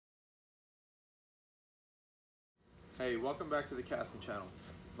Hey, welcome back to the casting channel.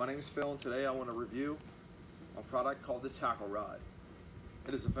 My name is Phil and today I want to review a product called the tackle rod.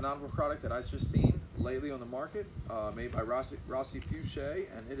 It is a phenomenal product that I've just seen lately on the market, made by Rossi Fouché,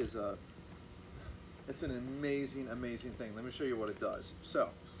 and it's an amazing thing. Let me show you what it does. So,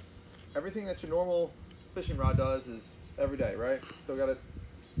 everything that your normal fishing rod does is every day, right? Still got it.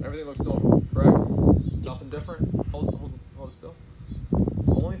 Everything looks normal, correct? Nothing different. Hold it still.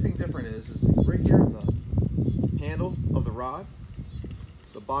 The only thing different is right here in the handle of the rod,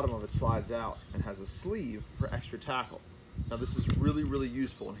 the bottom of it slides out and has a sleeve for extra tackle. Now this is really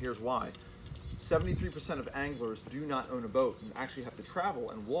useful, and here's why. 73% of anglers do not own a boat and actually have to travel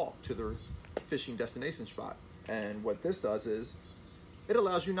and walk to their fishing destination spot. And what this does is it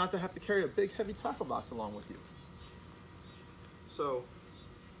allows you not to have to carry a big heavy tackle box along with you. So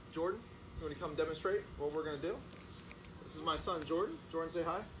Jordan, you want to come demonstrate what we're going to do? This is my son Jordan. Jordan, say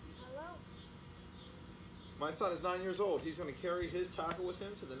hi. Hello. My son is 9 years old. He's going to carry his tackle with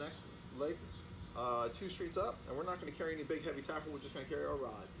him to the next lake, 2 streets up, and we're not going to carry any big heavy tackle. We're just going to carry our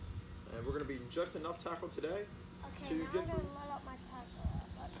rod, and we're going to be just enough tackle today to now get I'm through. going to let out my tackle.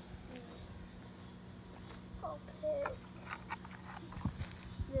 Let's see. I'll pick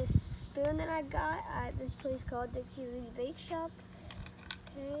this spoon that I got at this place called Dixie Lee Bait Shop.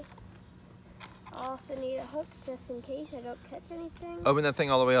 Okay. I also need a hook just in case I don't catch anything. Open that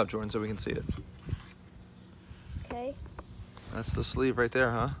thing all the way up, Jordan, so we can see it. Okay. That's the sleeve right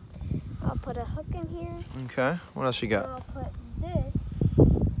there, huh? I'll put a hook in here. Okay. What else you got? And I'll put this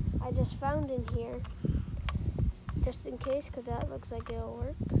I just found in here just in case, because that looks like it'll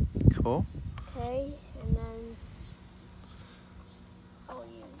work. Cool. Okay, and then I'll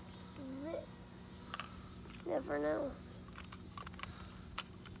use this. Never know.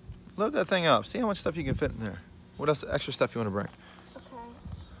 Load that thing up. See how much stuff you can fit in there. What else extra stuff you want to bring? Okay.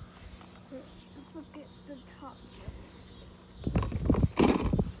 Let's look at the top.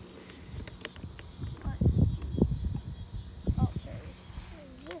 Oh, there's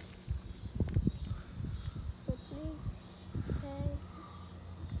this. With me. Okay.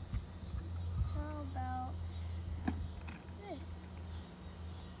 How about this?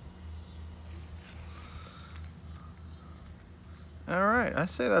 All right. I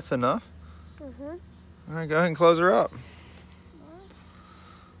say that's enough. Mm-hmm. All right. Go ahead and close her up.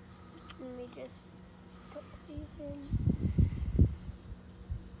 Let me just tuck these in.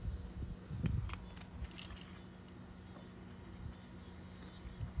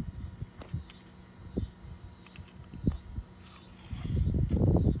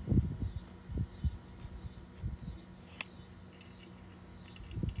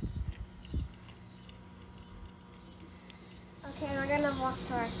 Okay, we're gonna walk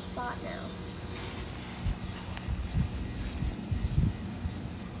to our spot now.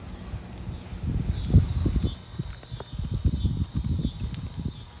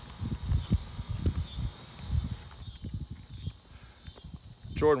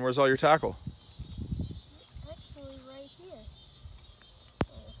 Jordan, where's all your tackle? Actually, right here.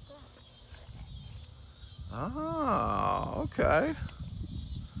 Oh, okay.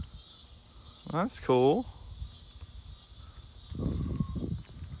 That's cool.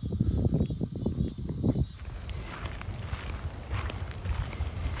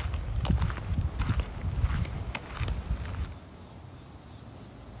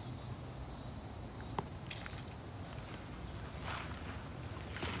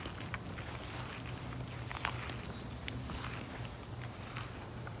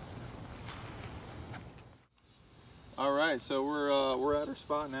 All right, so we're at our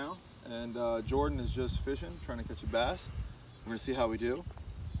spot now, and Jordan is just fishing, trying to catch a bass. We're gonna see how we do.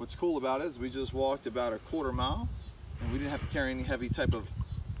 What's cool about it is we just walked about a quarter mile, and we didn't have to carry any heavy type of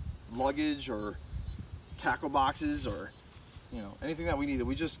luggage or tackle boxes or anything that we needed.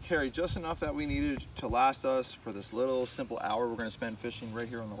 We just carried just enough that we needed to last us for this little simple hour we're gonna spend fishing right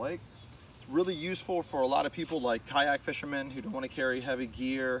here on the lake. It's really useful for a lot of people like kayak fishermen who don't want to carry heavy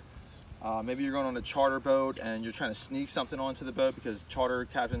gear. Maybe you're going on a charter boat and you're trying to sneak something onto the boat because charter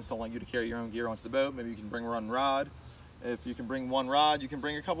captains don't want you to carry your own gear onto the boat. Maybe you can bring one rod. If you can bring one rod, you can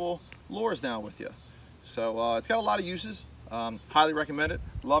bring a couple lures down with you. So it's got a lot of uses. Highly recommend it.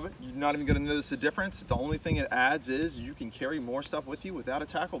 Love it. You're not even going to notice the difference. The only thing it adds is you can carry more stuff with you without a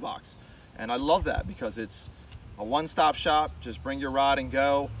tackle box. And I love that because it's a one-stop shop. Just bring your rod and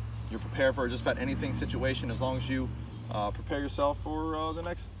go. You're prepared for just about anything situation as long as you prepare yourself for the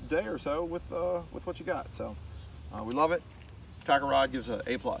next day or so with what you got. So we love it. Tackle rod gives a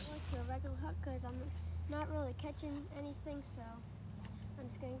A+. I like the regular hook because I'm not really catching anything, so I'm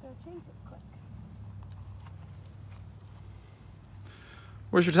just going to go change it quick.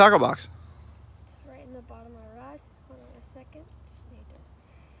 Where's your tackle box? It's right in the bottom of my rod. Hold on.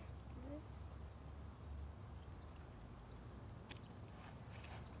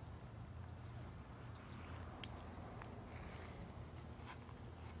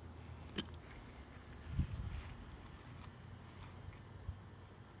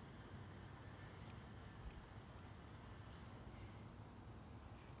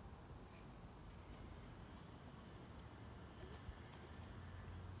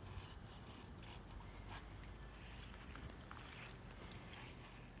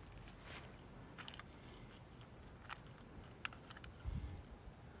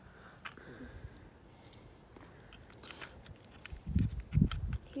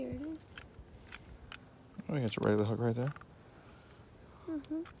 Here it is. Oh, you got your regular hook right there.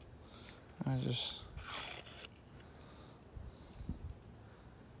 Mm-hmm. I just...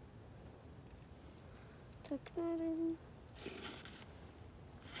 Tuck that in.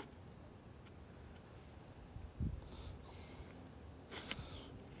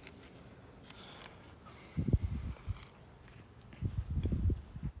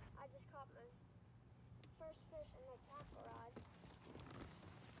 I just caught my first fish in the tackle rod.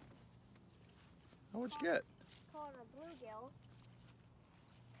 Oh, what'd you get? Caught a bluegill,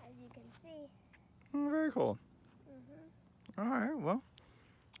 as you can see. Oh, very cool. Mm-hmm. All right, well.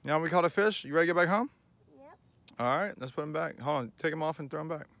 Now we caught a fish. You ready to get back home? Yep. All right, let's put him back. Hold on, take him off and throw him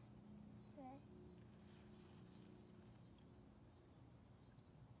back. Okay.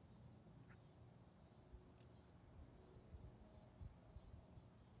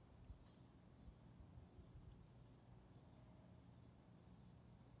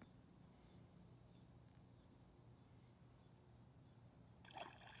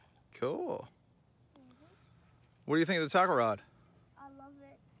 Cool. Mm-hmm. What do you think of the tackle rod? I love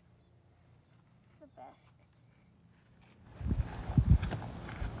it. It's the best.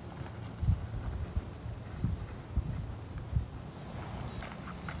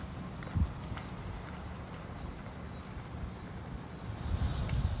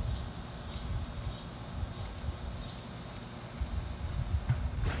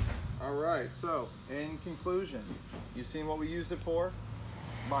 All right, so in conclusion, you seen what we used it for?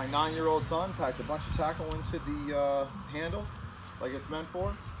 My 9-year-old son packed a bunch of tackle into the handle like it's meant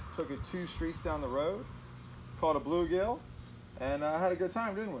for, took it 2 streets down the road, caught a bluegill, and had a good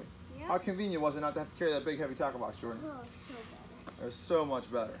time, didn't we? Yep. How convenient was it not to have to carry that big heavy tackle box, Jordan? Oh, so better. It was so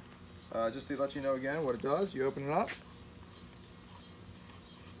much better. Just to let you know again what it does, you open it up,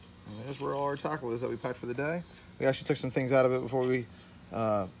 and there's where all our tackle is that we packed for the day. We actually took some things out of it before we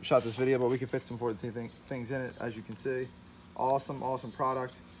shot this video, but we could fit some more things in it, as you can see. Awesome, awesome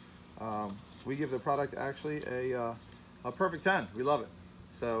product. We give the product actually a perfect 10. We love it.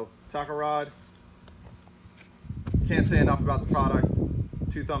 So tackle rod, can't say enough about the product.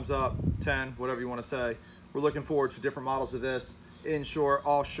 2 thumbs up, 10, whatever you want to say. We're looking forward to different models of this. Inshore,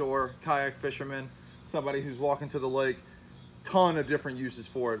 offshore, kayak fisherman, somebody who's walking to the lake. Ton of different uses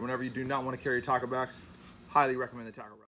for it. Whenever you do not want to carry a tackle box, highly recommend the tackle rod.